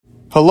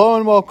Hello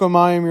and welcome.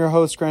 I am your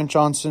host, Grant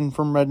Johnson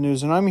from Red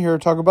News, and I'm here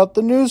to talk about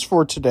the news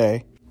for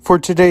today. For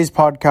today's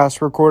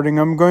podcast recording,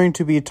 I'm going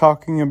to be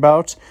talking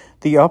about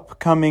the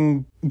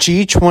upcoming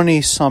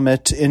G20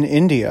 summit in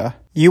India.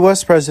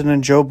 U.S.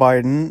 President Joe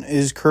Biden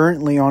is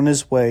currently on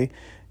his way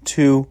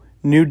to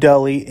New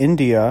Delhi,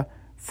 India,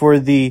 for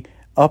the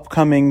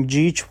upcoming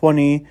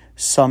G20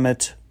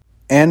 summit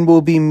and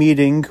will be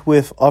meeting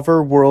with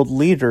other world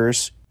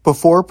leaders.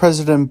 Before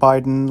President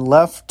Biden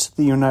left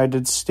the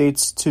United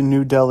States to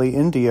New Delhi,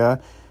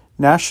 India,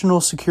 National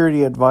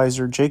Security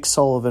Advisor Jake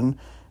Sullivan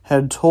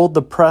had told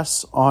the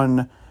press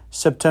on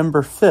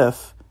September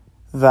 5th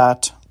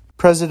that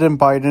President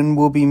Biden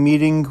will be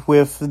meeting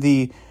with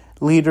the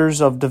leaders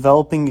of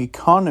developing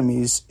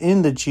economies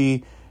in the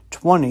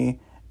G20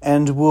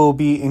 and will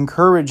be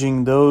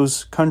encouraging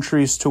those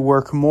countries to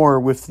work more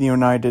with the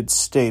United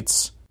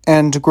States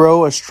and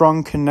grow a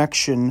strong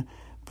connection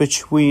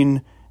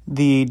between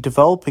the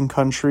developing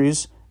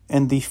countries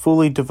and the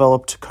fully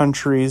developed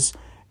countries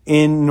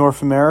in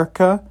North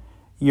America,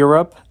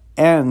 Europe,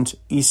 and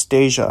East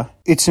Asia.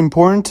 It's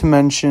important to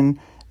mention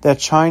that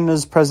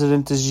China's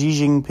President Xi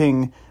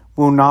Jinping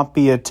will not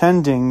be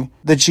attending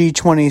the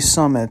G20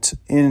 summit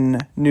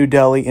in New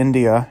Delhi,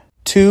 India.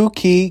 Two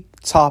key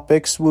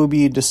topics will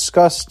be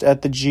discussed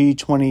at the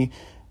G20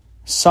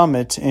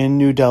 summit in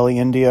New Delhi,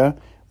 India,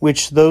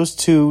 which those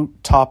two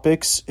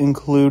topics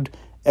include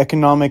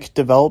economic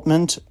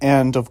development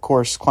and, of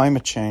course,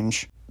 climate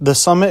change. The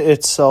summit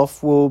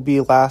itself will be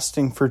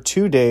lasting for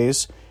 2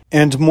 days,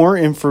 and more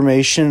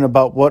information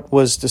about what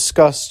was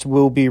discussed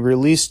will be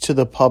released to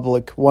the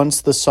public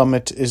once the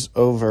summit is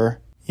over.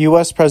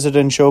 U.S.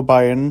 President Joe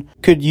Biden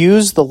could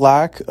use the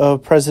lack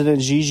of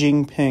President Xi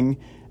Jinping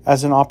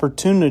as an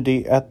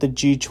opportunity at the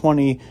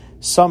G20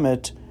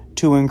 summit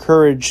to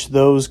encourage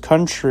those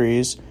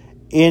countries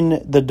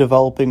in the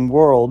developing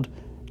world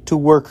to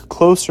work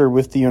closer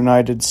with the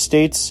United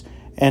States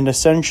and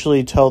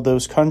essentially tell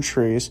those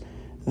countries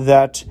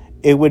that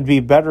it would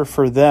be better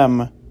for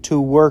them to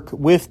work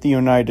with the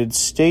United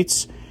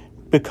States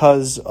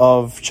because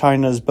of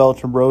China's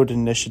Belt and Road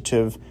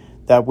Initiative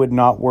that would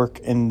not work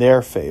in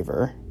their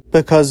favor,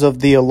 because of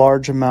the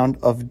large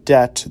amount of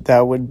debt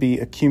that would be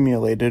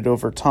accumulated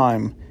over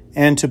time,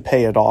 and to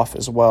pay it off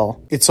as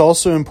well. It's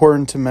also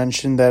important to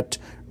mention that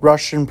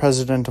Russian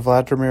President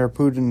Vladimir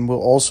Putin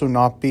will also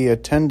not be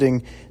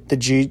attending the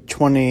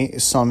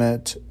G20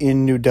 summit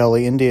in New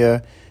Delhi,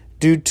 India,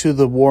 due to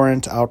the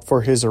warrant out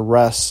for his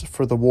arrest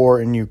for the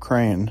war in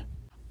Ukraine.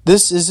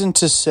 This isn't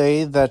to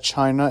say that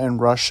China and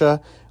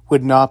Russia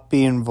would not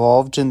be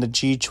involved in the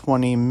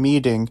G20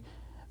 meeting,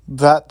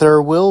 that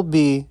there will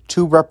be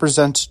two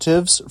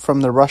representatives from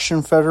the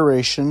Russian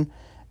Federation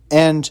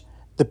and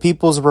the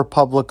People's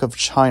Republic of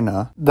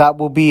China that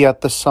will be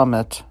at the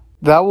summit.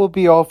 That will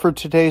be all for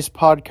today's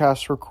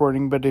podcast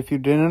recording, but if you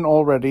didn't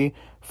already,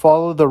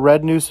 follow the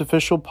Red News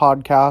official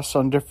podcasts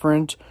on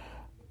different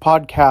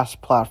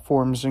podcast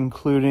platforms,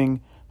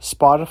 including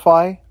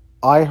Spotify,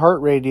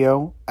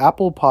 iHeartRadio,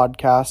 Apple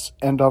Podcasts,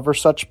 and other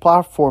such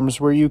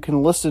platforms where you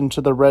can listen to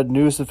the Red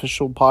News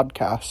official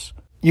podcasts.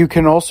 You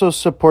can also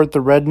support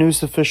the Red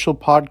News official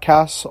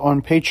podcasts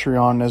on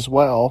Patreon as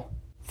well.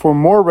 For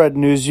more Red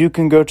News, you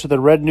can go to the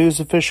Red News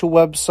official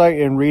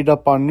website and read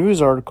up on news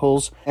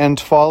articles and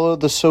follow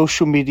the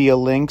social media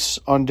links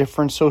on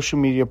different social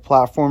media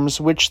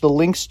platforms, which the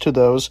links to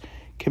those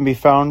can be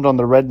found on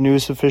the Red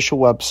News official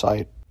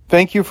website.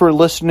 Thank you for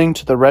listening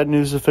to the Red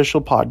News official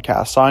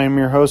podcast. I am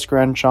your host,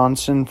 Grant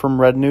Johnson from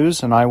Red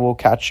News, and I will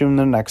catch you in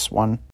the next one.